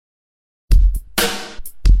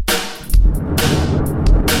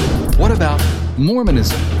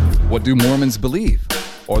Mormonism. What do Mormons believe?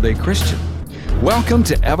 Are they Christian? Welcome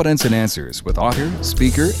to Evidence and Answers with author,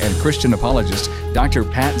 speaker, and Christian apologist Dr.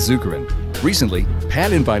 Pat Zukeran. Recently,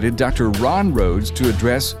 Pat invited Dr. Ron Rhodes to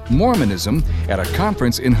address Mormonism at a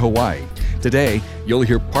conference in Hawaii. Today, you'll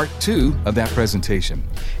hear part 2 of that presentation.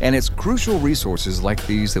 And it's crucial resources like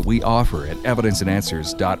these that we offer at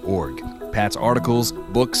evidenceandanswers.org. Pat's articles,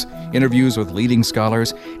 books, interviews with leading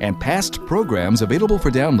scholars, and past programs available for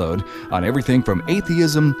download on everything from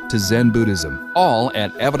atheism to Zen Buddhism, all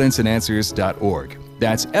at evidenceandanswers.org.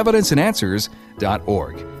 That's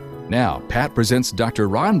evidenceandanswers.org. Now, Pat presents Dr.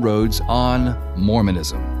 Ron Rhodes on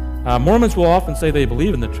Mormonism. Mormons will often say they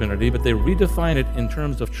believe in the Trinity, but they redefine it in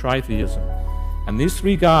terms of tritheism. And these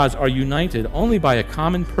three gods are united only by a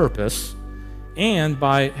common purpose and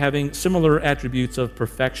by having similar attributes of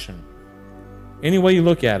perfection. Any way you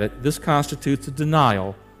look at it, this constitutes a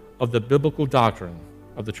denial of the biblical doctrine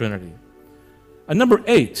of the Trinity. Number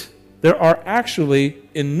 8, there are actually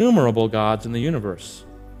innumerable gods in the universe.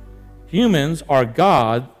 Humans are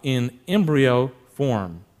God in embryo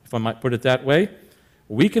form, if I might put it that way.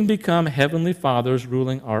 We can become heavenly fathers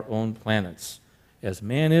ruling our own planets. As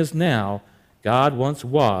man is now, God once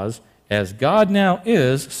was. As God now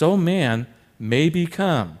is, so man may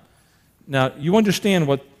become. Now, you understand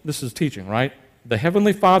what this is teaching, right? The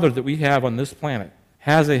Heavenly Father that we have on this planet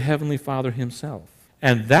has a Heavenly Father himself.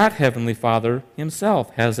 And that Heavenly Father himself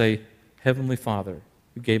has a Heavenly Father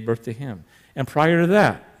who gave birth to him. And prior to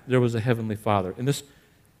that, there was a Heavenly Father. And it's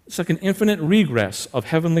like an infinite regress of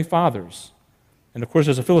Heavenly Fathers. And of course,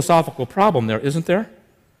 there's a philosophical problem there, isn't there?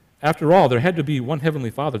 After all, there had to be one Heavenly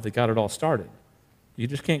Father that got it all started. You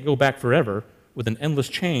just can't go back forever with an endless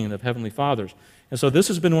chain of Heavenly Fathers. And so this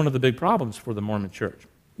has been one of the big problems for the Mormon Church.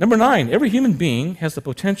 Number 9, every human being has the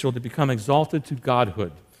potential to become exalted to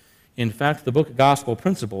godhood. In fact, the book Gospel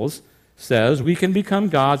Principles says we can become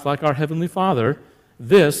gods like our Heavenly Father.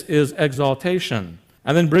 This is exaltation.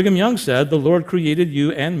 And then Brigham Young said, the Lord created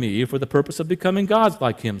you and me for the purpose of becoming gods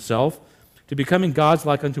like himself, to becoming gods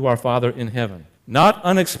like unto our Father in heaven. Not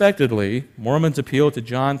unexpectedly, Mormons appeal to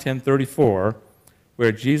John 10:34,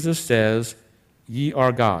 where Jesus says, ye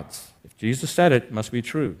are gods. If Jesus said it, it must be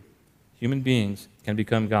true. Human beings can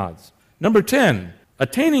become gods. Number 10,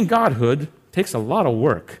 attaining godhood takes a lot of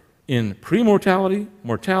work in pre-mortality,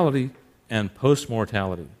 mortality, and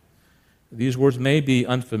post-mortality. These words may be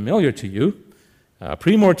unfamiliar to you.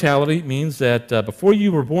 Pre-mortality means that before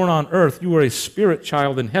you were born on earth, you were a spirit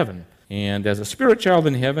child in heaven. And as a spirit child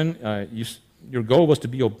in heaven, your goal was to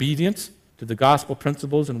be obedient to the gospel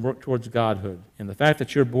principles and work towards godhood. And the fact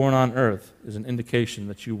that you're born on earth is an indication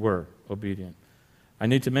that you were obedient. I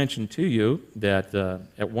need to mention to you that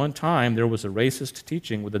at one time there was a racist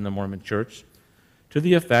teaching within the Mormon Church to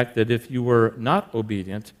the effect that if you were not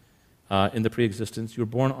obedient in the pre-existence, you were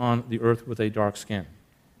born on the earth with a dark skin.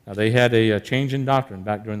 Now, they had a change in doctrine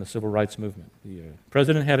back during the Civil Rights Movement. The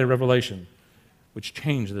president had a revelation which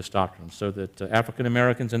changed this doctrine so that African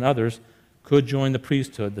Americans and others could join the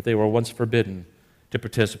priesthood that they were once forbidden to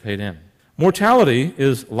participate in. Mortality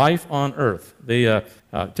is life on earth. They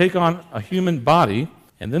take on a human body,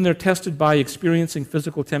 and then they're tested by experiencing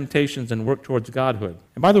physical temptations and work towards godhood.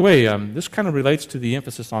 And by the way, this kind of relates to the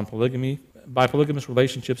emphasis on polygamy. By polygamous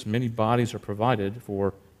relationships, many bodies are provided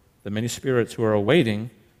for the many spirits who are awaiting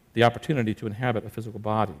the opportunity to inhabit a physical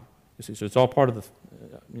body. You see, so it's all part of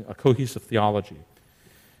a cohesive theology.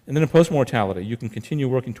 And then in post-mortality, you can continue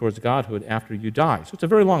working towards godhood after you die. So it's a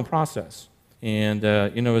very long process. And,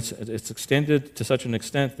 it's extended to such an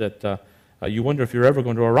extent that you wonder if you're ever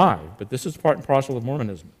going to arrive. But this is part and parcel of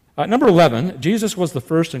Mormonism. Number 11, Jesus was the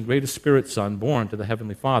first and greatest spirit son born to the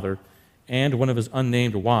Heavenly Father and one of his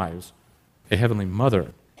unnamed wives, a Heavenly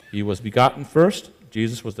Mother. He was begotten first.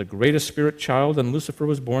 Jesus was the greatest spirit child, and Lucifer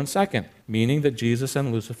was born second, meaning that Jesus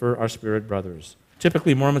and Lucifer are spirit brothers.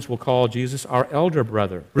 Typically, Mormons will call Jesus our elder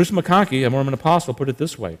brother. Bruce McConkie, a Mormon apostle, put it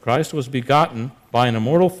this way: Christ was begotten by an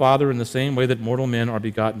immortal father in the same way that mortal men are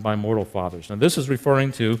begotten by mortal fathers. Now, this is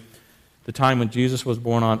referring to the time when Jesus was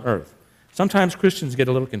born on earth. Sometimes Christians get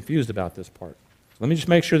a little confused about this part. So let me just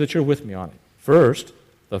make sure that you're with me on it. First,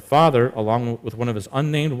 the Father, along with one of his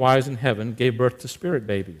unnamed wives in heaven, gave birth to spirit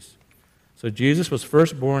babies. So Jesus was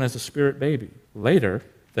first born as a spirit baby. Later,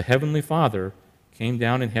 the Heavenly Father came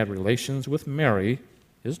down and had relations with Mary,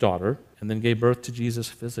 his daughter, and then gave birth to Jesus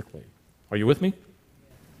physically. Are you with me?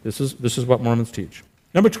 This is what Mormons teach.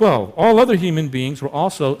 Number 12, all other human beings were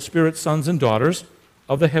also spirit sons and daughters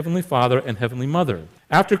of the Heavenly Father and Heavenly Mother.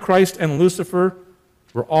 After Christ and Lucifer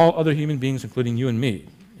were all other human beings, including you and me.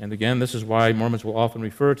 And again, this is why Mormons will often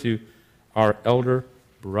refer to our elder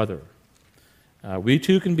brother. We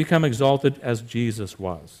too can become exalted as Jesus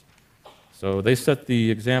was. So they set the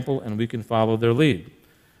example, and we can follow their lead.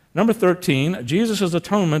 Number 13, Jesus'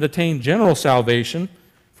 atonement attained general salvation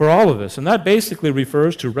for all of us, and that basically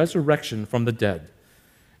refers to resurrection from the dead.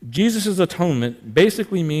 Jesus' atonement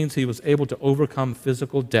basically means he was able to overcome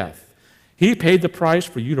physical death. He paid the price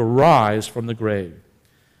for you to rise from the grave.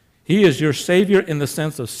 He is your Savior in the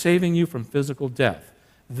sense of saving you from physical death.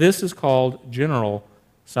 This is called general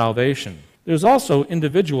salvation. There's also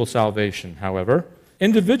individual salvation, however.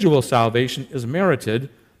 Individual salvation is merited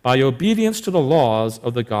by obedience to the laws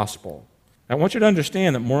of the gospel. I want you to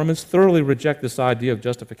understand that Mormons thoroughly reject this idea of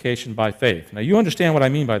justification by faith. Now, you understand what I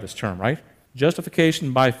mean by this term, right?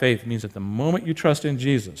 Justification by faith means that the moment you trust in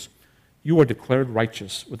Jesus, you are declared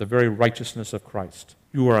righteous with the very righteousness of Christ.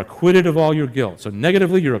 You are acquitted of all your guilt. So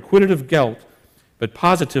negatively, you're acquitted of guilt, but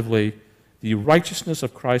positively, the righteousness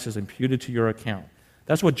of Christ is imputed to your account.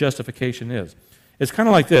 That's what justification is. It's kind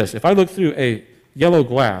of like this. If I look through a yellow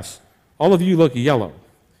glass, all of you look yellow.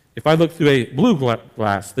 If I look through a blue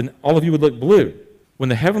glass, then all of you would look blue. When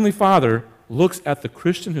the Heavenly Father looks at the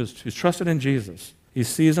Christian who's trusted in Jesus, he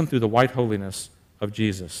sees them through the white holiness of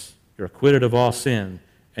Jesus. You're acquitted of all sin,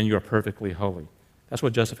 and you are perfectly holy. That's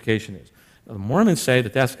what justification is. Now, the Mormons say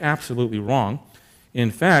that that's absolutely wrong.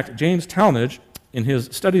 In fact, James Talmage, in his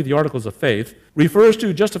study of the Articles of Faith, refers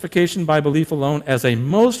to justification by belief alone as a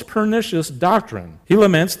most pernicious doctrine. He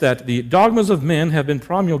laments that the dogmas of men have been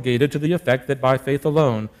promulgated to the effect that by faith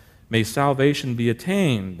alone may salvation be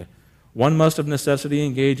attained. One must of necessity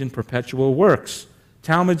engage in perpetual works.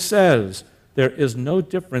 Talmage says, there is no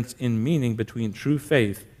difference in meaning between true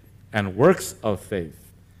faith and works of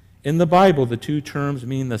faith. In the Bible, the two terms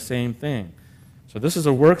mean the same thing. So this is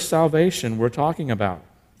a works salvation we're talking about.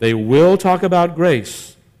 They will talk about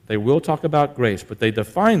grace. They will talk about grace, but they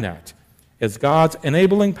define that as God's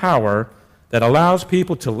enabling power that allows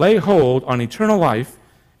people to lay hold on eternal life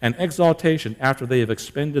and exaltation after they have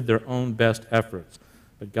expended their own best efforts.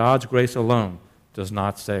 But God's grace alone does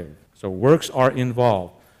not save. So works are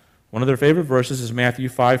involved. One of their favorite verses is Matthew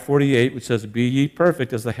 5:48, which says, "Be ye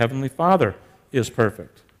perfect as the heavenly Father is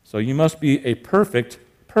perfect." So you must be a perfect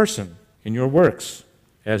person in your works.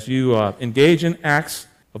 As you engage in acts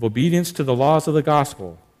of obedience to the laws of the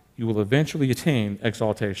gospel, you will eventually attain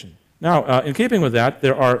exaltation. Now, in keeping with that,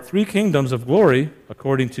 there are three kingdoms of glory,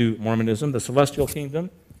 according to Mormonism: the celestial kingdom,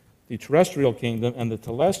 the terrestrial kingdom, and the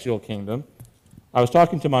telestial kingdom. I was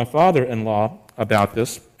talking to my father-in-law about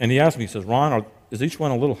this, and he asked me, he says, "Ron, is each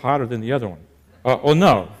one a little hotter than the other one?" Well,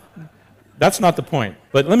 no. That's not the point.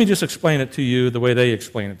 But let me just explain it to you the way they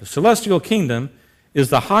explain it. The celestial kingdom is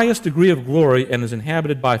the highest degree of glory and is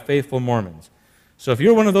inhabited by faithful Mormons. So if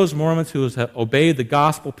you're one of those Mormons who has obeyed the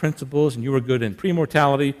gospel principles and you were good in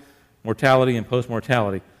pre-mortality, mortality, and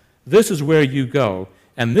post-mortality, this is where you go,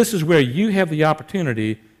 and this is where you have the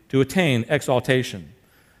opportunity to attain exaltation.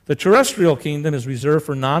 The terrestrial kingdom is reserved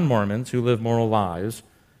for non-Mormons who live moral lives,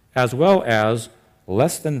 as well as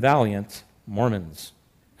less than valiant Mormons.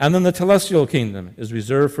 And then the telestial kingdom is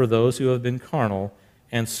reserved for those who have been carnal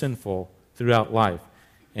and sinful throughout life.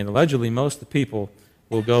 And allegedly, most of the people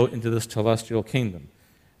will go into this telestial kingdom.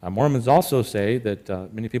 Mormons also say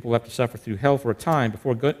that many people will have to suffer through hell for a time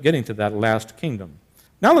before getting to that last kingdom.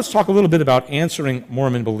 Now let's talk a little bit about answering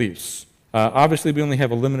Mormon beliefs. Obviously, we only have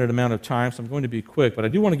a limited amount of time, so I'm going to be quick, but I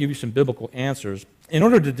do want to give you some biblical answers in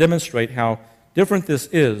order to demonstrate how different this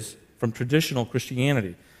is from traditional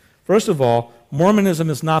Christianity. First of all, Mormonism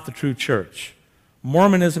is not the true church.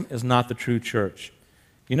 Mormonism is not the true church.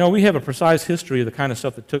 You know, we have a precise history of the kind of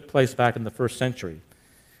stuff that took place back in the first century.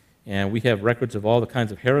 And we have records of all the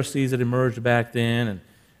kinds of heresies that emerged back then,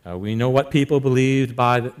 and we know what people believed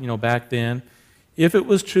back then. If it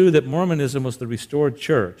was true that Mormonism was the restored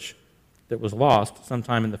church that was lost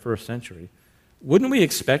sometime in the first century, wouldn't we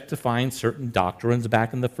expect to find certain doctrines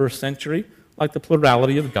back in the first century, like the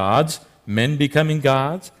plurality of gods, men becoming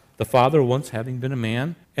gods, the Father once having been a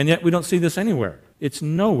man? And yet we don't see this anywhere. It's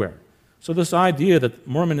nowhere. So this idea that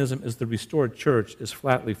Mormonism is the restored church is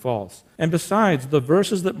flatly false. And besides, the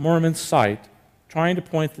verses that Mormons cite, trying to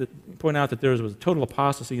point out that there was a total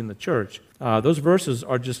apostasy in the church, those verses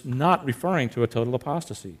are just not referring to a total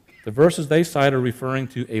apostasy. The verses they cite are referring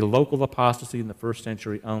to a local apostasy in the first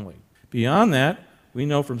century only. Beyond that, we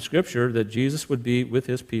know from Scripture that Jesus would be with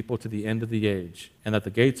his people to the end of the age, and that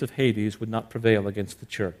the gates of Hades would not prevail against the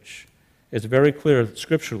church. It's very clear that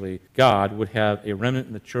scripturally God would have a remnant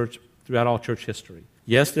in the church throughout all church history.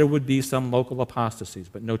 Yes, there would be some local apostasies,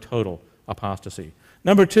 but no total apostasy.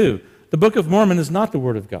 Number two, the Book of Mormon is not the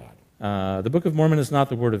Word of God. The Book of Mormon is not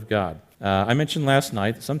the Word of God. I mentioned last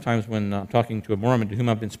night that sometimes when I'm talking to a Mormon to whom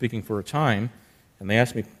I've been speaking for a time, and they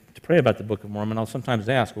ask me to pray about the Book of Mormon, I'll sometimes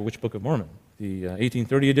ask, well, which Book of Mormon? The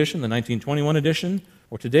 1830 edition, the 1921 edition,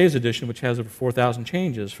 or today's edition, which has over 4,000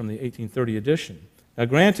 changes from the 1830 edition. Now,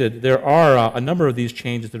 granted, there are a number of these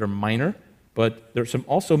changes that are minor, but there are some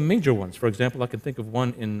also major ones. For example, I can think of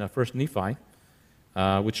one in 1 Nephi,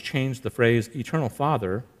 which changed the phrase eternal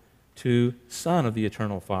Father to Son of the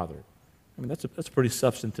eternal Father. I mean, that's a pretty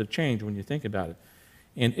substantive change when you think about it.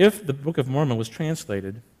 And if the Book of Mormon was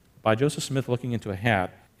translated by Joseph Smith looking into a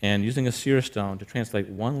hat and using a seer stone to translate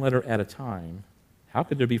one letter at a time, how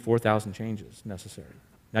could there be 4,000 changes necessary?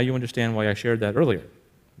 Now you understand why I shared that earlier,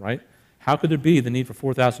 right? How could there be the need for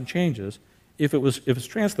 4,000 changes if it's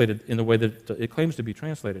translated in the way that it claims to be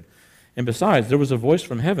translated? And besides, there was a voice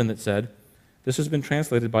from heaven that said, this has been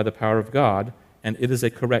translated by the power of God, and it is a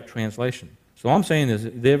correct translation. So all I'm saying is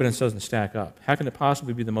the evidence doesn't stack up. How can it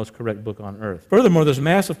possibly be the most correct book on earth? Furthermore, there's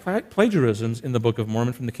massive plagiarisms in the Book of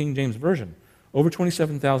Mormon from the King James Version, over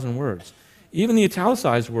 27,000 words. Even the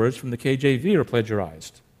italicized words from the KJV are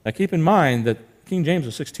plagiarized. Now keep in mind that King James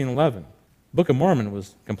was 1611. Book of Mormon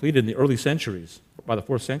was completed in the early centuries, by the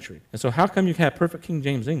 4th century. And so how come you have perfect King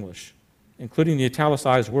James English, including the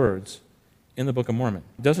italicized words, in the Book of Mormon?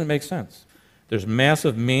 It doesn't make sense. There's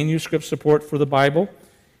massive manuscript support for the Bible,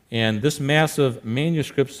 and this massive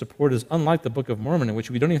manuscript support is unlike the Book of Mormon, in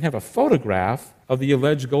which we don't even have a photograph of the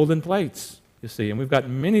alleged golden plates, you see. And we've got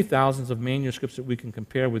many thousands of manuscripts that we can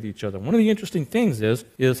compare with each other. One of the interesting things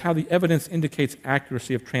is how the evidence indicates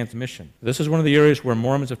accuracy of transmission. This is one of the areas where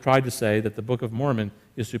Mormons have tried to say that the Book of Mormon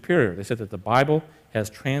is superior. They said that the Bible has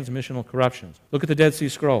transmissional corruptions. Look at the Dead Sea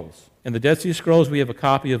Scrolls. In the Dead Sea Scrolls, we have a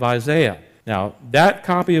copy of Isaiah. Now, that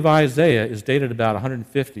copy of Isaiah is dated about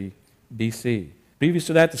 150 B.C. Previous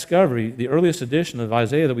to that discovery, the earliest edition of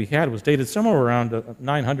Isaiah that we had was dated somewhere around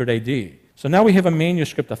 900 A.D. So now we have a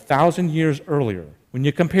manuscript 1,000 years earlier. When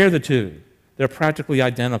you compare the two, they're practically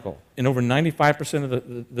identical. In over 95%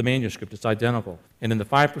 of the manuscript, it's identical. And in the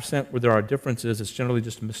 5% where there are differences, it's generally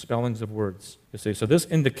just misspellings of words. You see, so this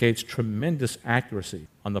indicates tremendous accuracy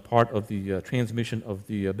on the part of the transmission of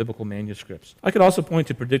the biblical manuscripts. I could also point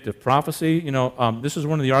to predictive prophecy. This is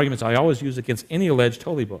one of the arguments I always use against any alleged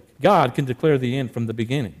holy book. God can declare the end from the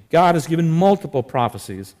beginning. God has given multiple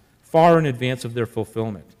prophecies far in advance of their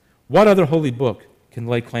fulfillment. What other holy book can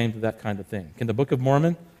lay claim to that kind of thing? Can the Book of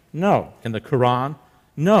Mormon? No. Can the Quran?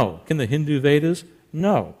 No. Can the Hindu Vedas?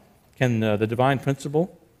 No. Can the Divine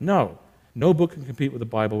Principle? No. No book can compete with the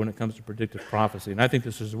Bible when it comes to predictive prophecy. And I think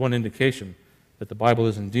this is one indication that the Bible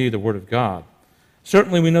is indeed the Word of God.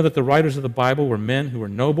 Certainly we know that the writers of the Bible were men who were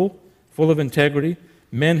noble, full of integrity,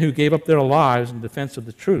 men who gave up their lives in defense of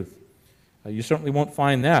the truth. You certainly won't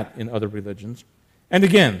find that in other religions. And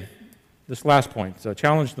again, this last point,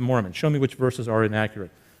 challenge the Mormons. Show me which verses are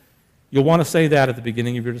inaccurate. You'll want to say that at the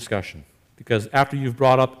beginning of your discussion, because after you've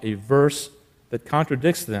brought up a verse that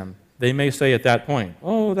contradicts them, they may say at that point,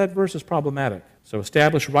 oh, that verse is problematic. So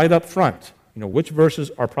establish right up front, which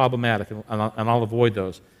verses are problematic, and I'll avoid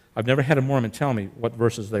those. I've never had a Mormon tell me what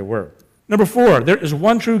verses they were. Number 4, there is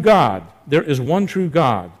one true God. There is one true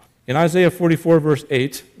God. In Isaiah 44, verse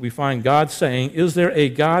 8, we find God saying, is there a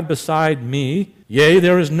God beside me? Yea,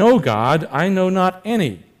 there is no God, I know not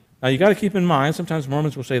any. Now, you've got to keep in mind, sometimes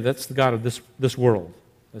Mormons will say that's the God of this world.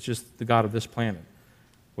 That's just the God of this planet.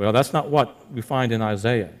 Well, that's not what we find in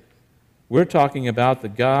Isaiah. We're talking about the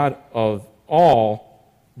God of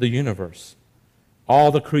all the universe,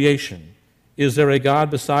 all the creation. Is there a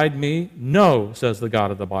God beside me? No, says the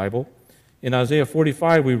God of the Bible. In Isaiah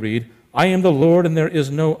 45, we read, I am the Lord and there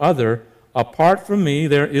is no other. Apart from me,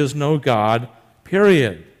 there is no God,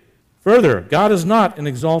 period. Further, God is not an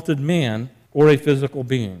exalted man or a physical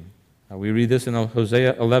being. We read this in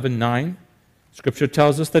Hosea 11:9. Scripture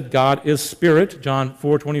tells us that God is spirit, John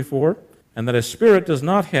 4:24, and that a spirit does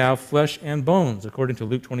not have flesh and bones, according to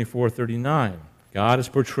Luke 24:39. God is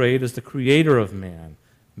portrayed as the creator of man.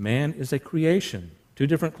 Man is a creation, two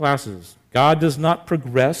different classes. God does not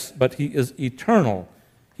progress, but he is eternal.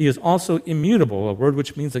 He is also immutable, a word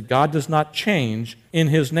which means that God does not change in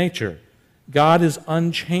his nature. God is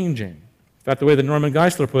unchanging. In fact, the way that Norman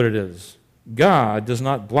Geisler put it is, God does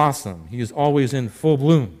not blossom. He is always in full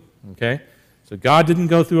bloom. Okay? So God didn't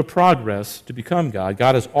go through a progress to become God.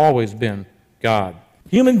 God has always been God.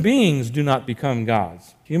 Human beings do not become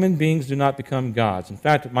gods. Human beings do not become gods. In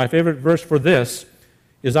fact, my favorite verse for this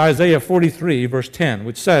is Isaiah 43, verse 10,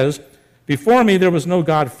 which says, before me there was no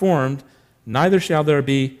God formed, neither shall there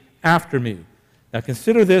be after me. Now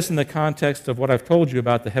consider this in the context of what I've told you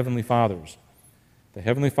about the heavenly fathers. The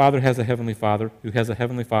Heavenly Father has a Heavenly Father, who has a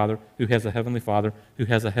Heavenly Father, who has a Heavenly Father, who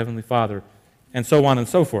has a Heavenly Father, and so on and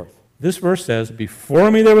so forth. This verse says, before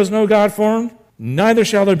me there was no God formed, neither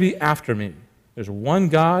shall there be after me. There's one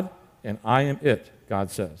God, and I am it, God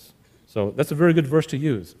says. So that's a very good verse to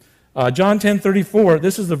use. John 10:34,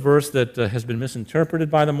 this is the verse that has been misinterpreted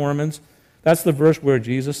by the Mormons. That's the verse where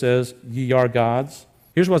Jesus says, ye are gods.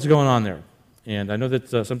 Here's what's going on there. And I know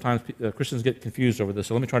that sometimes Christians get confused over this,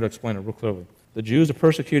 so let me try to explain it real clearly. The Jews are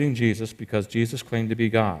persecuting Jesus because Jesus claimed to be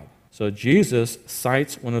God. So Jesus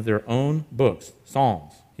cites one of their own books,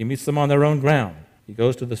 Psalms. He meets them on their own ground. He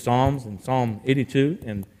goes to the Psalms in Psalm 82,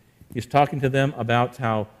 and he's talking to them about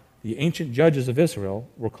how the ancient judges of Israel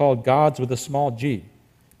were called gods with a small g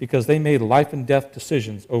because they made life and death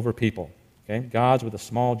decisions over people. Okay? Gods with a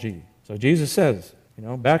small g. So Jesus says,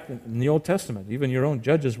 back in the Old Testament, even your own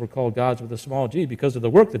judges were called gods with a small g because of the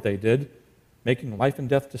work that they did, making life and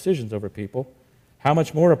death decisions over people. How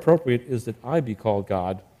much more appropriate is that I be called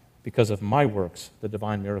God because of my works, the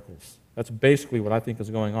divine miracles? That's basically what I think is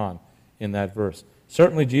going on in that verse.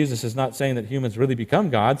 Certainly Jesus is not saying that humans really become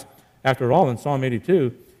gods. After all, in Psalm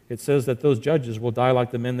 82, it says that those judges will die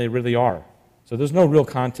like the men they really are. So there's no real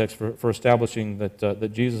context for establishing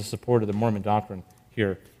that Jesus supported the Mormon doctrine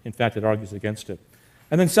here. In fact, it argues against it.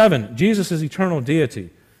 And then 7, Jesus' eternal deity.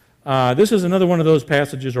 This is another one of those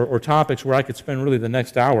passages or topics where I could spend really the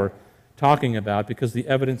next hour talking about because the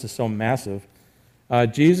evidence is so massive.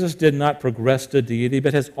 Jesus did not progress to deity,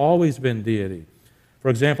 but has always been deity. For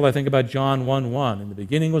example, I think about John 1:1. In the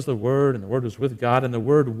beginning was the Word, and the Word was with God, and the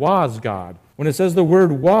Word was God. When it says the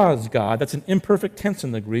Word was God, that's an imperfect tense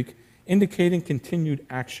in the Greek, indicating continued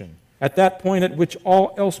action. At that point at which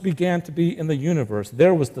all else began to be in the universe,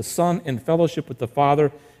 there was the Son in fellowship with the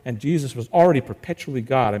Father, and Jesus was already perpetually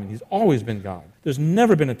God. I mean, he's always been God. There's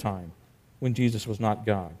never been a time when Jesus was not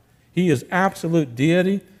God. He is absolute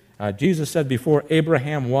deity. Jesus said, before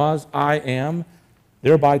Abraham was, I am,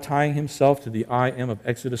 thereby tying himself to the I am of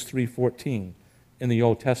Exodus 3:14 in the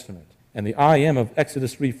Old Testament. And the I am of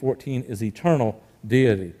Exodus 3:14 is eternal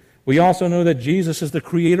deity. We also know that Jesus is the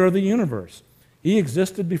creator of the universe. He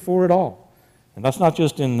existed before it all. And that's not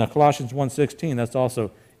just in Colossians 1:16, that's also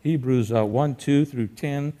Hebrews 1:2 through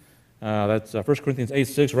 10. That's 1 Corinthians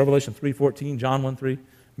 8:6, Revelation 3:14, John 1:3.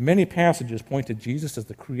 Many passages point to Jesus as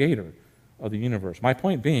the creator of the universe. My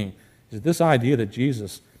point being is this idea that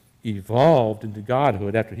Jesus evolved into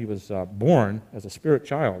godhood after he was born as a spirit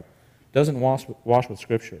child doesn't wash with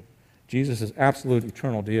Scripture. Jesus is absolute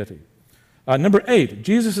eternal deity. Number 8,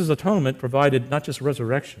 Jesus' atonement provided not just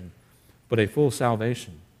resurrection, but a full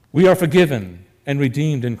salvation. We are forgiven and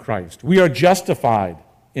redeemed in Christ. We are justified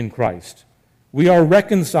in Christ. We are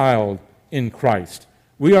reconciled in Christ.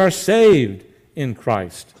 We are saved in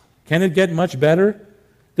Christ. Can it get much better?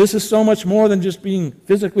 This is so much more than just being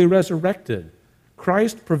physically resurrected.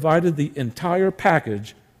 Christ provided the entire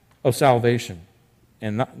package of salvation.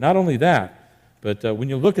 And not only that, but when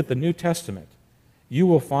you look at the New Testament, you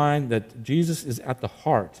will find that Jesus is at the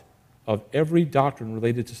heart of every doctrine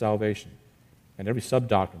related to salvation and every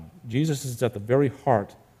sub-doctrine. Jesus is at the very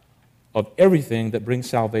heart of everything that brings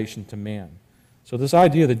salvation to man. So this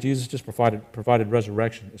idea that Jesus just provided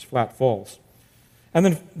resurrection is flat false. And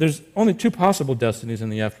then there's only 2 possible destinies in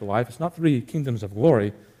the afterlife. It's not 3 kingdoms of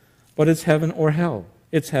glory, but it's heaven or hell.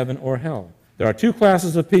 It's heaven or hell. There are 2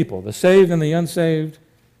 classes of people, the saved and the unsaved,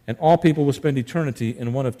 and all people will spend eternity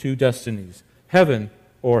in one of 2 destinies, heaven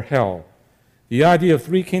or hell. The idea of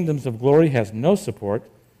 3 kingdoms of glory has no support.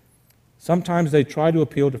 Sometimes they try to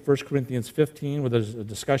appeal to 1 Corinthians 15, where there's a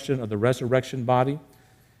discussion of the resurrection body.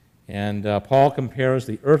 And Paul compares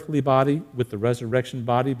the earthly body with the resurrection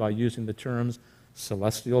body by using the terms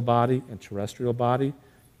celestial body and terrestrial body.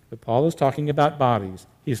 But Paul is talking about bodies.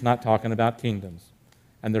 He's not talking about kingdoms.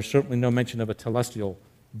 And there's certainly no mention of a telestial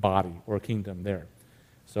body or kingdom there.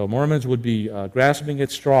 So Mormons would be grasping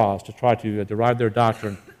at straws to try to derive their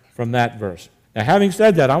doctrine from that verse. Now, having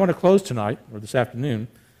said that, I want to close tonight, or this afternoon,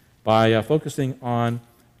 by focusing on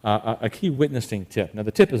a key witnessing tip. Now,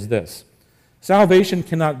 the tip is this. Salvation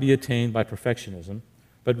cannot be attained by perfectionism,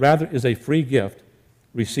 but rather is a free gift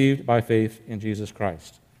received by faith in Jesus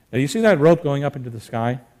Christ. Now, you see that rope going up into the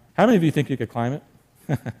sky? How many of you think you could climb it?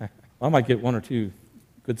 I might get 1 or 2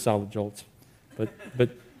 good solid jolts. But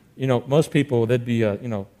most people, they'd be,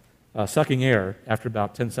 sucking air after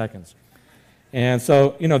about 10 seconds. And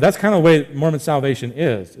so, that's kind of the way Mormon salvation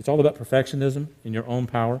is. It's all about perfectionism in your own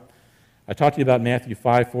power. I talked to you about Matthew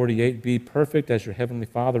 5:48, be perfect as your heavenly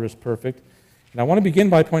Father is perfect. And I want to begin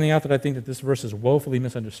by pointing out that I think that this verse is woefully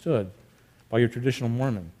misunderstood by your traditional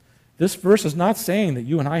Mormon. This verse is not saying that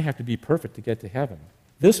you and I have to be perfect to get to heaven.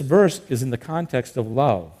 This verse is in the context of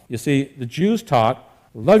love. You see, the Jews taught,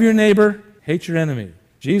 love your neighbor, hate your enemy.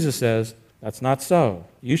 Jesus says, that's not so.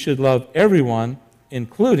 You should love everyone,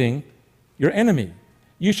 including your enemy.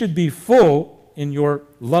 You should be full in your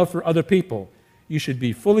love for other people. You should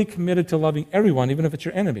be fully committed to loving everyone, even if it's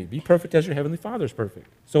your enemy. Be perfect as your Heavenly Father is perfect.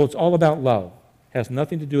 So it's all about love. It has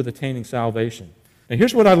nothing to do with attaining salvation. Now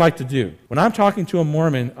here's what I like to do. When I'm talking to a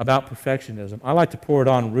Mormon about perfectionism, I like to pour it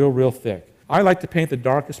on real thick. I like to paint the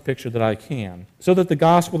darkest picture that I can so that the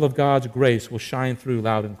gospel of God's grace will shine through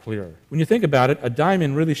loud and clear. When you think about it, a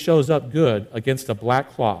diamond really shows up good against a black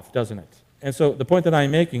cloth, doesn't it? And so the point that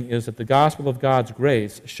I'm making is that the gospel of God's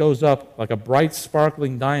grace shows up like a bright,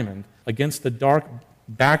 sparkling diamond against the dark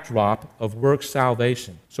backdrop of works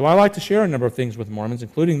salvation. So I like to share a number of things with Mormons,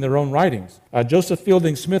 including their own writings. Joseph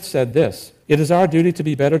Fielding Smith said this: "It is our duty to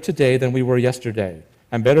be better today than we were yesterday,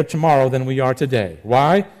 and better tomorrow than we are today."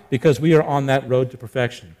 Why? Because we are on that road to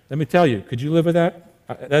perfection. Let me tell you, could you live with that?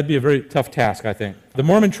 That'd be a very tough task, I think. The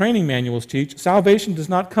Mormon training manuals teach salvation does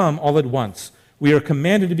not come all at once. We are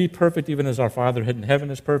commanded to be perfect even as our Father in heaven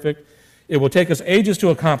is perfect. It will take us ages to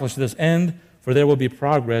accomplish this end, for there will be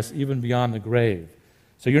progress even beyond the grave.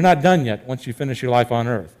 So you're not done yet once you finish your life on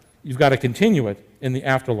earth. You've got to continue it in the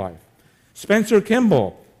afterlife. Spencer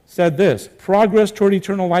Kimball said this: "Progress toward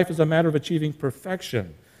eternal life is a matter of achieving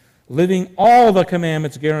perfection. Living all the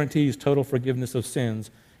commandments guarantees total forgiveness of sins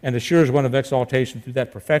and assures one of exaltation through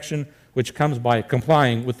that perfection which comes by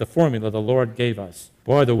complying with the formula the Lord gave us."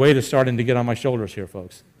 Boy, the weight is starting to get on my shoulders here,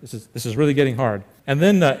 folks. This is really getting hard. And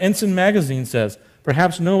then Ensign Magazine says,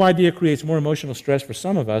 "Perhaps no idea creates more emotional stress for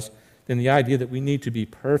some of us than the idea that we need to be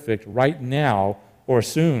perfect right now or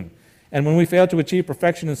soon. And when we fail to achieve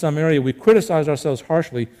perfection in some area, we criticize ourselves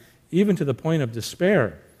harshly, even to the point of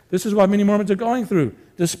despair." This is what many Mormons are going through,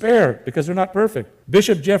 despair, because they're not perfect.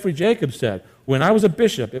 Bishop Jeffrey Jacobs said, "When I was a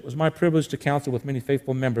bishop, it was my privilege to counsel with many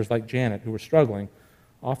faithful members like Janet, who were struggling,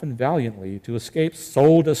 often valiantly, to escape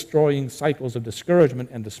soul-destroying cycles of discouragement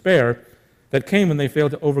and despair that came when they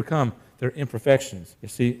failed to overcome their imperfections." You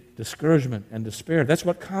see, discouragement and despair, that's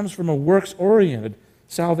what comes from a works-oriented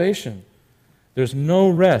salvation. There's no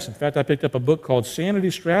rest. In fact, I picked up a book called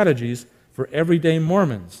Sanity Strategies for Everyday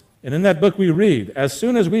Mormons. And in that book we read, as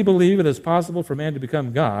soon as we believe it is possible for man to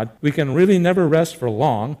become God, we can really never rest for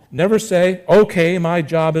long, never say, "Okay, my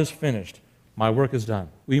job is finished. My work is done."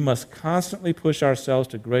 We must constantly push ourselves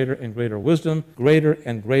to greater and greater wisdom, greater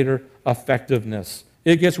and greater effectiveness.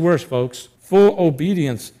 It gets worse, folks. Full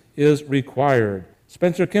obedience is required.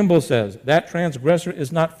 Spencer Kimball says, "That transgressor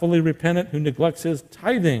is not fully repentant who neglects his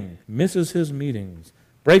tithing, misses his meetings,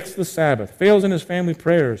 breaks the Sabbath, fails in his family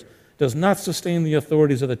prayers, does not sustain the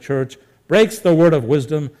authorities of the church, breaks the word of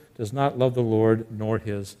wisdom, does not love the Lord nor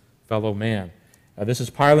his fellow man." Now, this is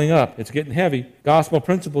piling up. It's getting heavy. Gospel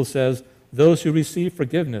principle says those who receive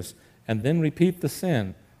forgiveness and then repeat the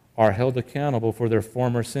sin are held accountable for their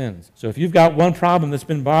former sins. So if you've got one problem that's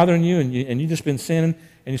been bothering you and you've just been sinning,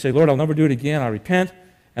 and you say, "Lord, I'll never do it again, I repent,"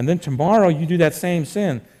 and then tomorrow you do that same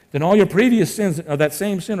sin, then all your previous sins of that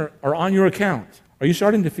same sin are on your account. Are you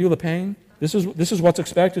starting to feel the pain? This is what's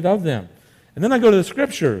expected of them. And then I go to the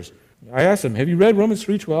Scriptures. I ask them, "Have you read Romans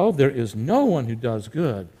 3:12? There is no one who does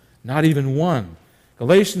good, not even one."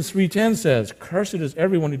 Galatians 3:10 says, "Cursed is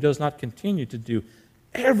everyone who does not continue to do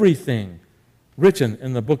everything written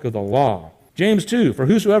in the book of the law." James 2, "For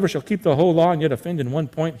whosoever shall keep the whole law and yet offend in one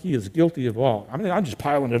point, he is guilty of all." I mean, I'm just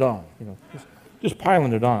piling it on, just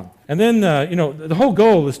piling it on. And then, the whole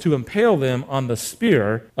goal is to impale them on the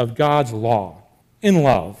spear of God's law in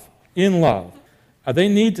love. In love. They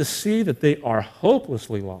need to see that they are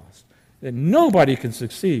hopelessly lost, that nobody can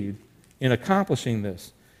succeed in accomplishing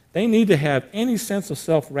this. They need to have any sense of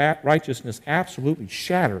self-righteousness absolutely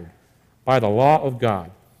shattered by the law of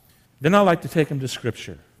God. Then I like to take them to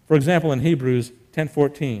Scripture. For example, in Hebrews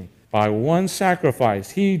 10:14, "By one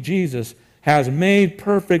sacrifice, he, Jesus, has made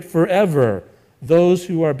perfect forever those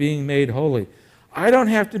who are being made holy." I don't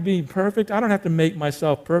have to be perfect. I don't have to make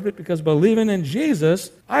myself perfect, because believing in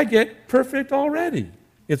Jesus, I get perfect already.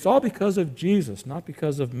 It's all because of Jesus, not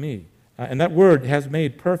because of me. And that word, "has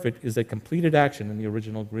made perfect," is a completed action in the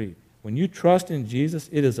original Greek. When you trust in Jesus,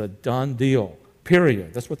 it is a done deal,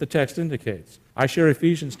 period. That's what the text indicates. I share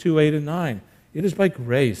Ephesians 2:8 and 9. "It is by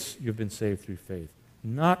grace you've been saved through faith,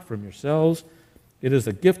 not from yourselves. It is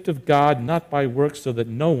a gift of God, not by works, so that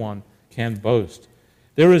no one can boast."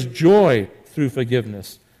 There is joy through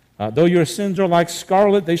forgiveness. "Though your sins are like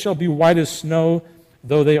scarlet, they shall be white as snow.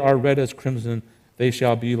 Though they are red as crimson, they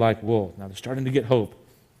shall be like wool." Now they're starting to get hope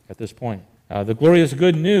at this point. The glorious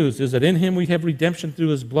good news is that in him we have redemption through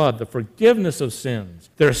his blood, the forgiveness of sins.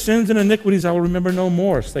 "Their sins and iniquities I will remember no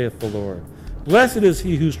more, saith the Lord. Blessed is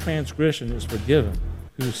he whose transgression is forgiven,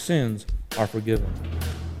 whose sins are forgiven."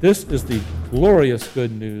 This is the glorious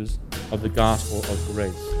good news of the gospel of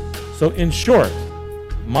grace. So in short,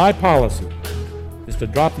 my policy is to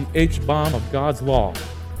drop the H-bomb of God's law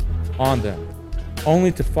on them,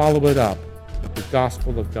 only to follow it up with the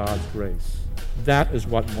gospel of God's grace. That is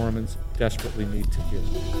what Mormons desperately need to hear.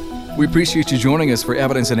 We appreciate you joining us for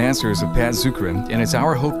Evidence and Answers with Pat Zukeran, and it's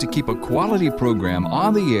our hope to keep a quality program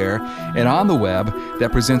on the air and on the web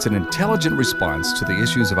that presents an intelligent response to the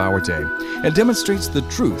issues of our day and demonstrates the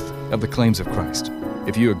truth of the claims of Christ.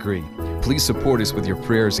 If you agree, please support us with your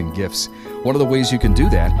prayers and gifts. One of the ways you can do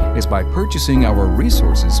that is by purchasing our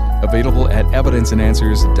resources available at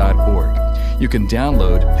evidenceandanswers.org. You can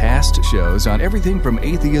download past shows on everything from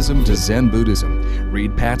atheism to Zen Buddhism,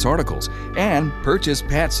 read Pat's articles, and purchase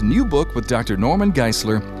Pat's new book with Dr. Norman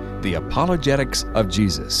Geisler, The Apologetics of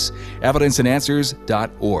Jesus.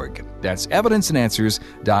 Evidenceandanswers.org. That's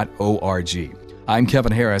evidenceandanswers.org. I'm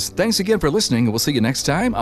Kevin Harris. Thanks again for listening, and we'll see you next time